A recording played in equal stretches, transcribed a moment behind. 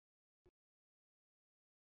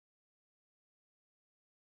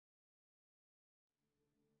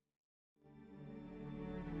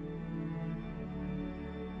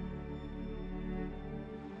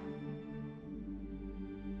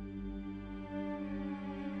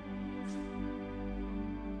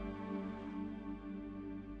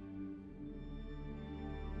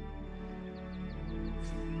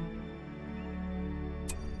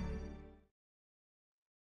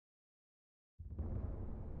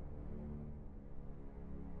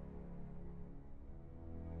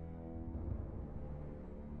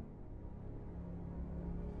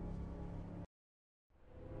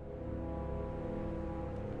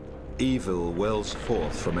Evil wells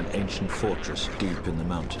forth from an ancient fortress deep in the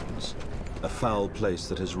mountains, a foul place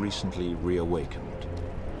that has recently reawakened.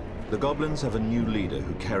 The Goblins have a new leader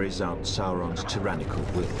who carries out Sauron's tyrannical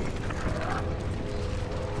will.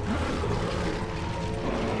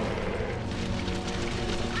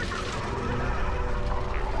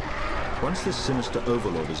 Once this sinister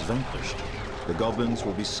overlord is vanquished, the Goblins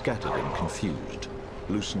will be scattered and confused,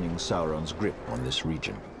 loosening Sauron's grip on this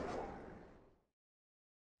region.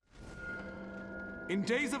 In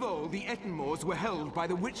days of old, the Ettenmoors were held by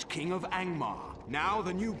the Witch King of Angmar. Now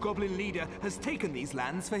the new Goblin leader has taken these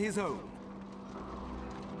lands for his own.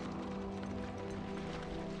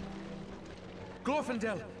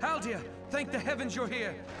 Glorfindel, Haldir, thank the heavens you're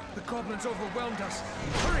here. The Goblins overwhelmed us.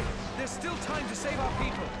 Hurry, there's still time to save our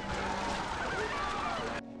people.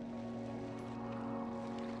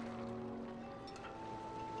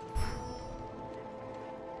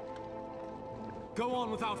 Go on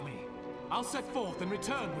without me. I'll set forth and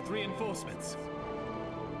return with reinforcements.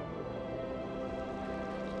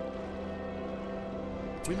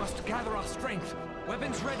 We must gather our strength.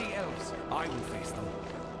 Weapons ready, Elves. I will face them.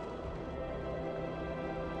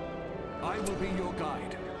 I will be your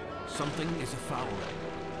guide. Something is afoul.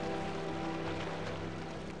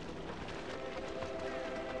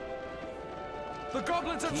 The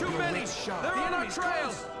Goblins are too many! They're on our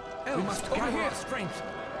trail! Elves, we must gather our strength.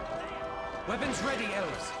 Weapons ready,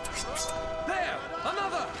 Elves. There!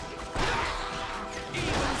 Another!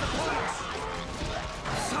 Evil's upon us!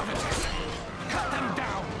 Savages! Cut them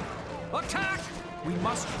down! Attack! We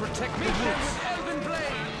must protect the woods with Elven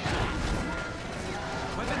blade!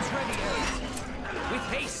 Weapons ready, Elves. With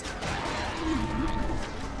haste!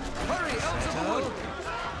 Hurry, Elves of the wood!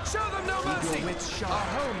 Show them no mercy! Keep your wits sharp. Our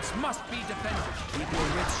homes must be defended. Keep your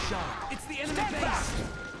wits sharp. It's the enemy base!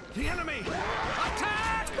 The enemy!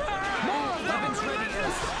 Attack! More weapons ready,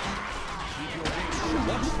 Elves. Keep your wits sharp.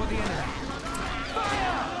 Watch for the enemy.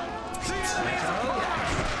 Fire! The enemy is upon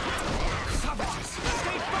us! Savages!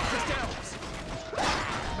 Stay focused, Elves!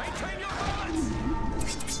 Maintain your balance!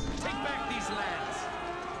 Take back these lands!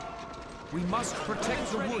 We must protect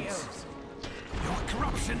the woods. Your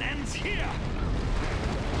corruption ends here!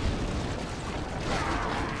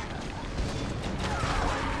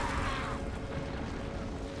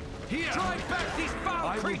 Here! Drive back these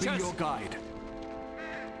foul creatures! I will be your guide.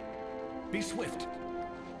 Be swift.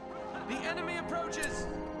 The enemy approaches!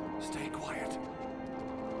 Stay quiet.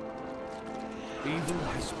 Evil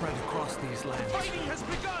has spread across these lands. Fighting has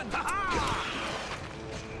begun! Ha-ha!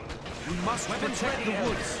 We must protect the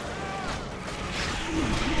woods.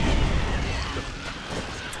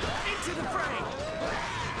 Into the fray!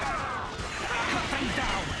 Cut them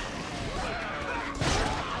down!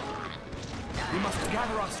 We must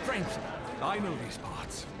gather our strength. I know these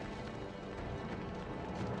parts.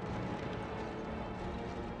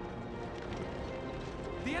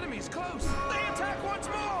 The enemy's close! They attack once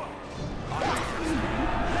more! Let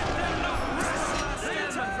them not rest!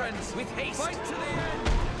 Stand, my friends, with haste! Fight to the end!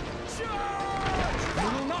 Charge! You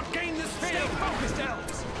will not gain this field! Stay focused,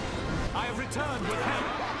 Elves! I have returned with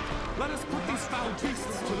help. Let us put these foul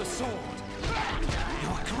beasts to the sword.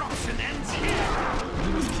 Your corruption ends here!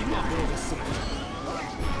 We must keep our borders safe.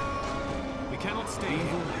 We cannot stay Evil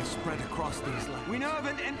here. has spread across these lands. We know of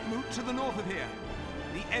an Entmoot to the north of here.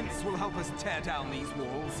 The Ents will help us tear down these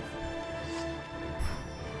walls.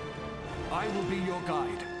 I will be your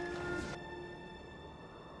guide.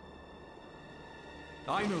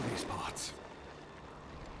 I know these parts.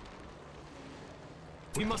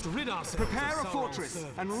 We must rid ourselves. Prepare of a Sauron's fortress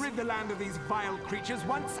servants. and rid the land of these vile creatures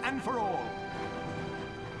once and for all.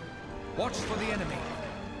 Watch for the enemy.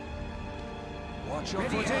 Watch your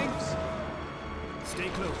footing. Stay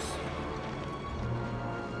close.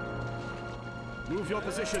 Move your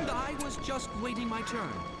position. I was just waiting my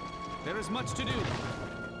turn. There is much to do.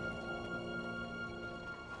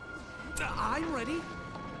 I'm ready.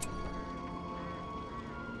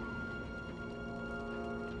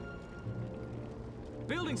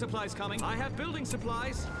 Building supplies coming. I have building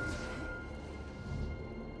supplies.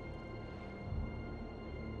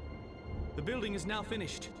 The building is now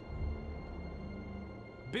finished.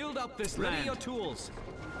 Build up this land. Ready your tools.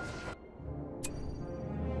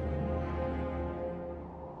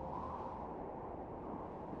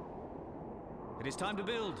 It is time to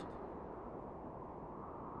build.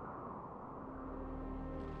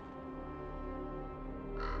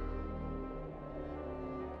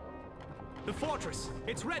 The fortress,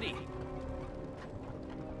 it's ready.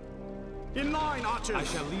 In line, archers! I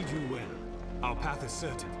shall lead you well. Our path is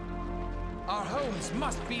certain. Our homes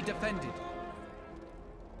must be defended.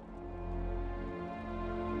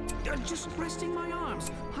 Just resting my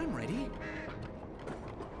arms. I'm ready.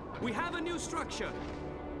 We have a new structure.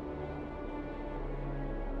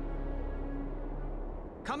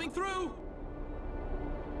 Coming through!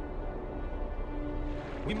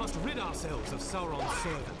 We must rid ourselves of Sauron's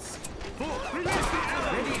servants. Forth! Release the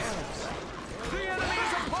elves! Ready, elves. The enemy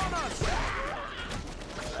is upon us!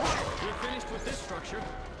 We're finished with this structure.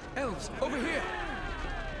 Elves, over here!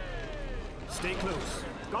 Stay close.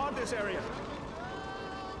 Guard this area.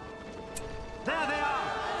 There they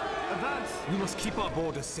are! Advance! We must keep our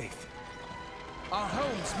borders safe. Our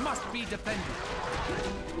homes must be defended.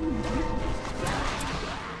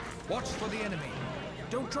 Watch for the enemy.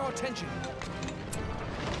 Don't draw attention.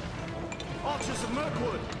 Archers of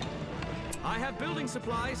Mirkwood! I have building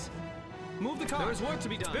supplies. Move the car. There is work to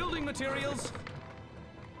be done. Building materials.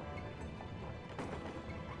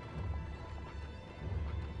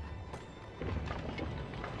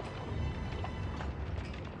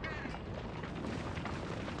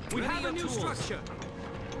 We have a new structure.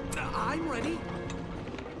 I'm ready.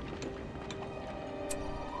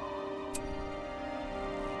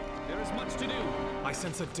 There is much to do. I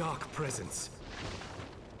sense a dark presence.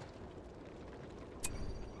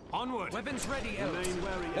 Onward! Weapons ready, elves. Remain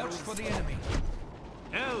wary, Watch elves. for the enemy.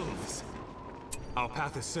 Elves! Our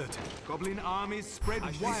path is certain. Goblin armies spread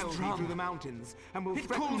wildly through the mountains and will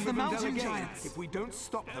threaten Rivendell again if we don't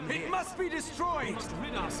stop them here. It must be We destroyed! must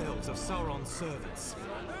rid ourselves of Sauron's servants.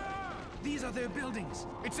 These are their buildings.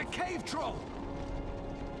 It's a cave troll.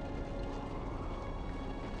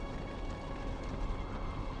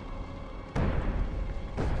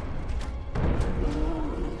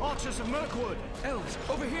 Archers of Mirkwood! Elves,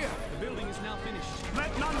 over here. The building is now finished.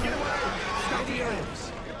 Let none get away! Steady,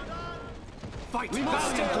 elves. Fight We must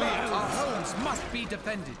stay valiantly, alive. Our elves! homes must be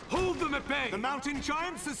defended. Hold them at bay! The mountain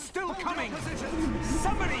giants are still coming!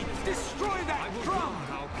 Somebody destroy that drum!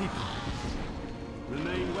 Guard our people.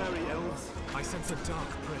 Remain wary, elves. I sense a dark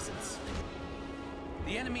presence.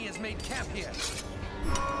 The enemy has made camp here.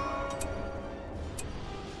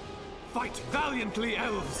 Fight valiantly,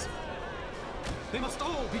 elves! They must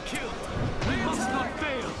all be killed! We must not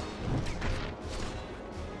fail!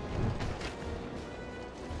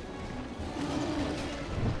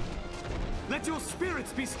 Let your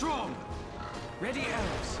spirits be strong! Ready,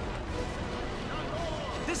 elves.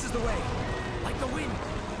 This is the way. Like the wind.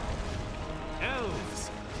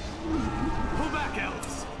 Elves! Pull back,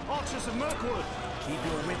 elves! Archers of Mirkwood! Keep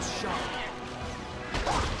your wits sharp.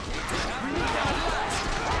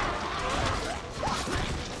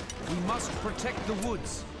 We must protect the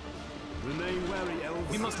woods. Remain wary,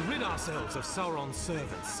 elves. We must rid ourselves of Sauron's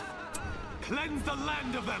servants. Cleanse the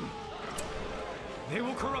land of them! They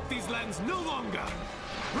will corrupt these lands no longer!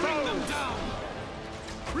 Bring them down!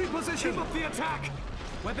 Reposition! Keep up the attack!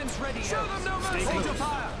 Weapons ready, Show elves. them no mercy! Hold your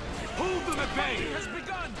fire. Hold them at bay! Has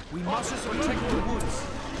begun. We must protect the woods.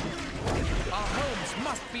 Our homes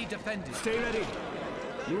must be defended. Stay ready.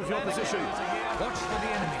 Move your position. Watch for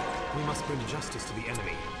the enemy. We must bring justice to the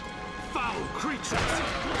enemy. Foul creatures!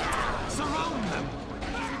 Surround them!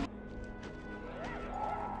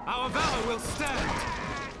 Our valor will stand!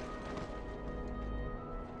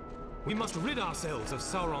 We must rid ourselves of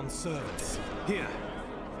Sauron's servants. Here.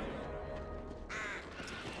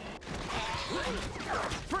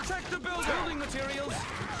 Protect the building. Building materials.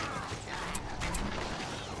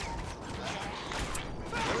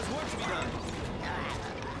 There is work to be done.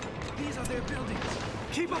 These are their buildings.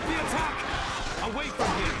 Keep up the attack! Away from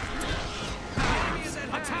him! Enemy is at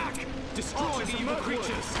hand. Attack! Destroy the evil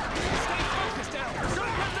creatures! Stay focused, elves.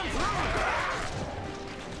 Don't let them through.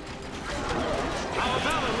 Our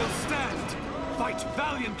valor will stand! Fight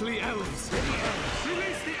valiantly, elves!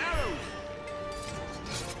 Release the arrows!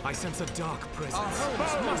 I sense a dark Our presence.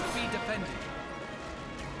 homes must be defended.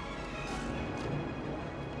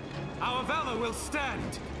 Our valor will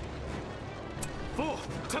stand! Forth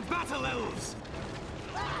to battle, elves!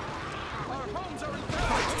 Our homes are in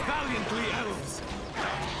Fight valiantly, elves!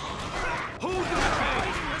 Hold them at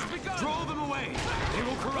bay! Draw them away! They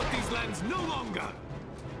will corrupt these lands no longer!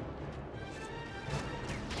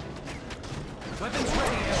 Weapons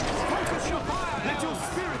ready, elves. Focus your fire! Let your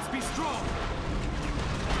spirits be strong!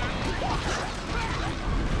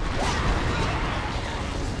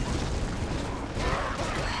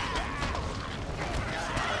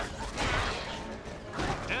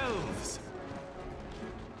 Elves!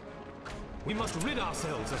 We must rid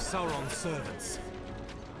ourselves of Sauron's servants.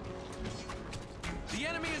 The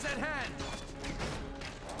enemy is at hand.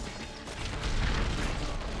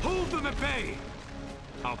 Hold them at bay!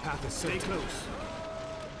 Our path is certain. Stay close.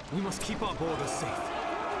 We must keep our borders safe.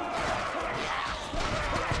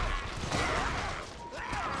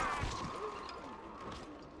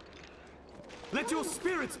 Let your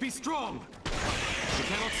spirits be strong! We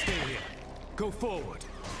cannot stay here. Go forward.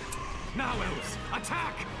 Now, Elves,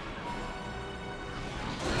 attack!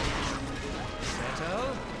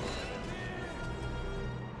 Settle.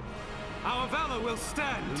 Our valor will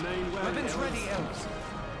stand! Weapons ready, Elves.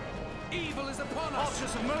 Evil is upon us!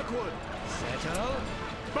 Archers of Mirkwood! Settle.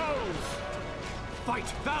 Bows! Fight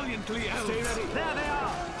valiantly, Elves! Stay ready. There they are!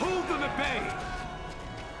 Hold them at bay!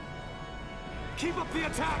 Keep up the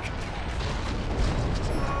attack!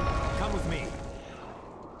 Come with me.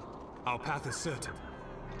 Our path is certain.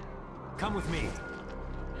 Come with me.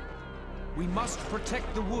 We must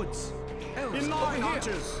protect the woods. Elves, In line, over here.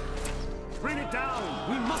 archers! Bring it down!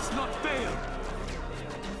 We must not fail!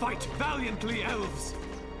 Fight valiantly, Elves!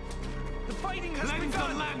 The fighting has Cleanse begun!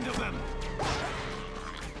 the land of them!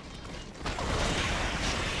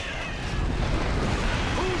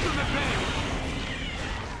 Hold them at bay!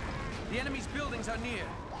 The enemy's buildings are near.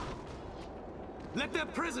 Let their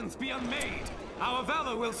prisons be unmade! Our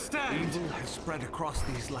valor will stand! Evil has spread across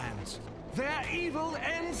these lands. Their evil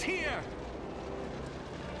ends here!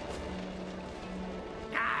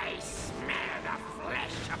 I smell the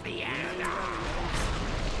flesh of the Elder.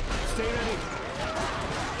 Stay ready!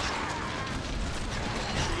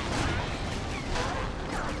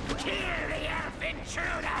 Kill the elf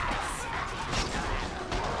intruders!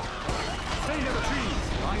 Stay near the trees!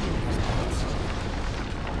 I know these parts.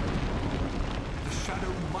 The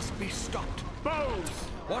shadow must be stopped. Bows!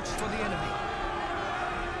 Watch for the enemy.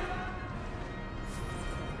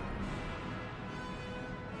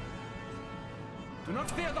 Do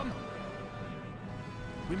not fear them!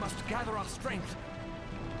 We must gather our strength.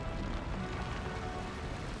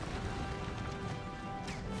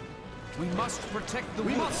 We must protect the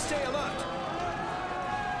We woods. must stay alert!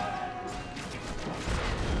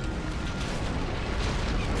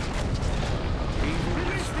 Evil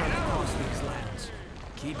has spread across these lands.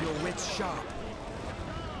 Keep your wits sharp.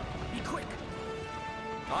 Be quick.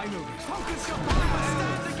 I know these. Focus your power.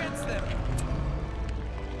 Stand against them.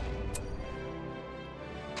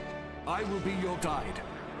 I will be your guide.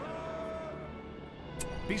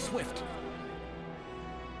 Be swift.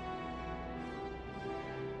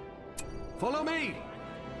 Follow me!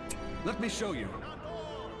 Let me show you.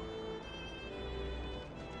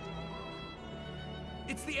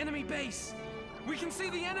 It's the enemy base. We can see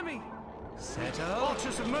the enemy. Settle.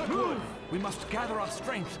 Archers of Mirkwood! We must gather our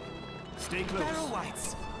strength. Stay close. Barrel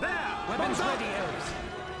whites. There! Weapons Bombs up! ready, Elves.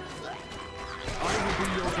 I will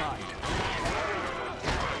be your guide.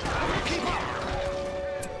 Keep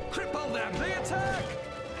up! Cripple them! They attack.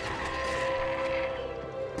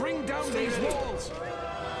 Bring down Stay these ready. walls!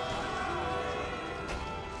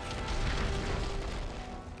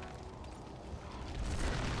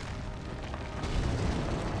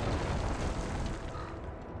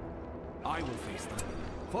 I will face them.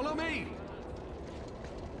 Follow me!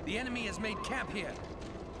 The enemy has made camp here.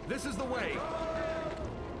 This is the way.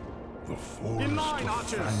 The forest In line, of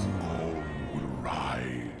archers! Fangorn will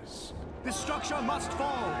rise. This structure must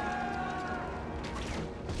fall!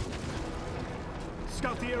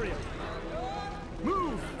 Scout the area.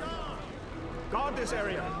 Move! Guard this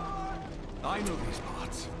area. I know these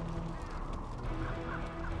parts.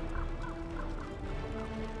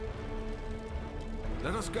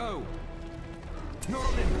 Let us go.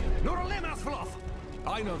 Noro Asfaloth!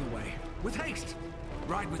 I know the way. With haste.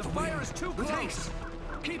 Ride with the fire wind. is too With close. haste.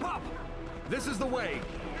 Keep up. This is the way.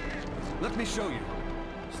 Let me show you.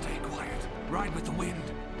 Stay quiet. Ride with the wind.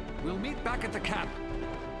 We'll meet back at the camp.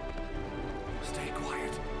 Stay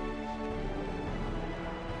quiet.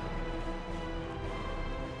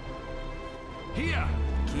 Here!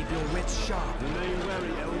 Keep your wits sharp. Remain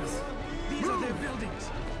wary, elves. These are their buildings.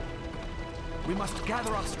 We must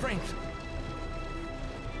gather our strength.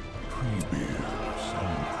 Treebeard,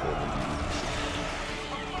 some call you.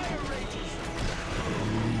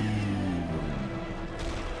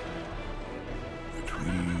 The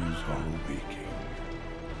trees are waking.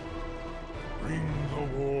 Bring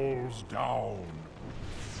the walls down.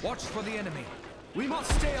 Watch for the enemy. We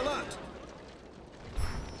must stay alert.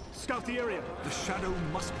 Scout the area. The shadow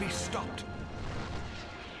must be stopped.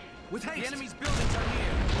 With haste. The enemy's buildings are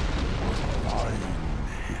near. Fine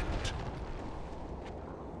hit.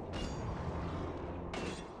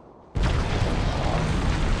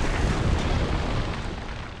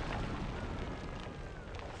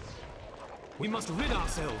 We must rid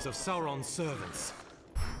ourselves of Sauron's servants.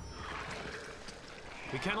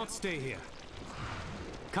 We cannot stay here.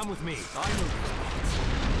 Come with me. I know these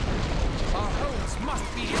parts. Our homes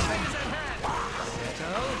must be defended at hand.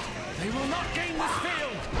 Settle. They will not gain this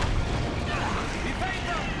field. Evade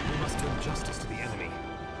them. We must do justice to the enemy.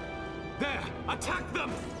 There! Attack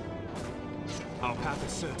them! Our path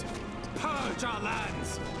is certain. Purge our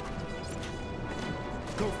lands!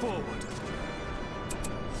 Go forward.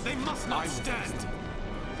 They must not stand!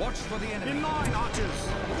 Watch for the enemy. In line, archers!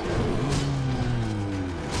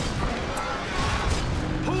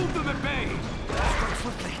 Hold them at bay! Strike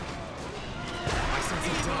swiftly. I sense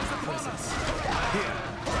a dark presence. Here.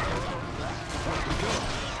 We go.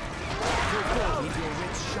 Go forward with your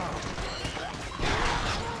wits sharp.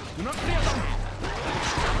 Do not fear them.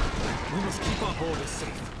 We must keep our borders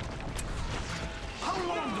safe. How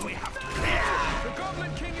long do we have to clear? The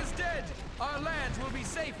Goblin King is dead! Our lands will be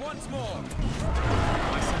safe once more!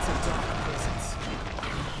 I sense a dark presence.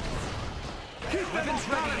 Keep them in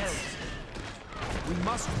balance. We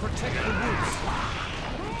must protect the woods.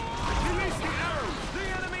 Release the arrows! The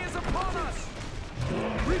enemy is upon us!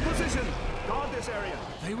 Reposition! Guard this area.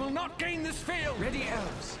 They will not gain this field. Ready,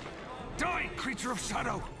 elves. Die, creature of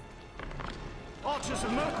shadow. Archers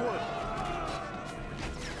of Mirkwood!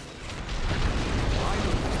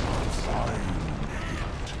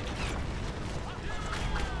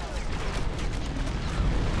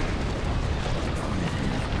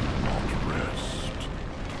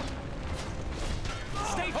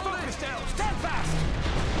 Stay focused, elves. Stand fast.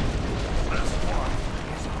 This one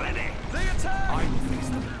is ready. They attack! I will face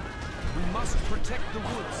them. We must protect the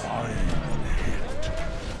woods. Fine hit.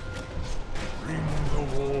 Bring the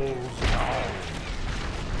walls down.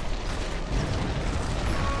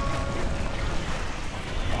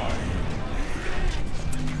 Fine hit.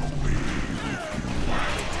 Away with you.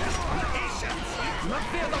 Do not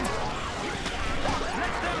fear them.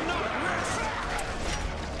 Let them not rest.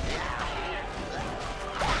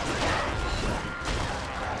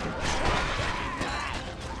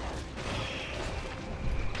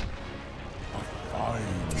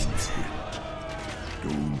 Fine hit.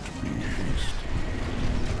 Don't be hasty.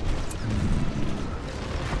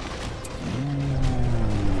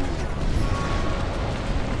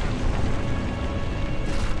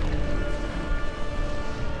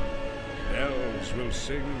 Elves will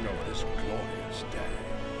sing of this glorious day.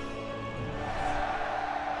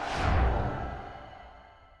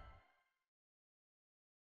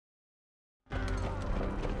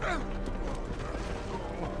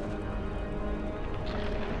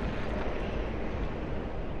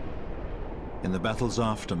 In the battle's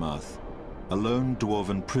aftermath, a lone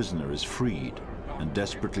dwarven prisoner is freed and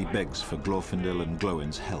desperately begs for Glorfindel and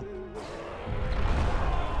Glóin's help.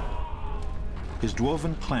 His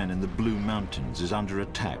dwarven clan in the Blue Mountains is under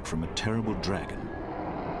attack from a terrible dragon.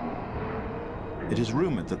 It is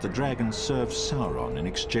rumored that the dragon served Sauron in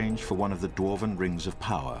exchange for one of the dwarven rings of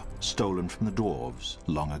power stolen from the dwarves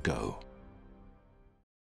long ago.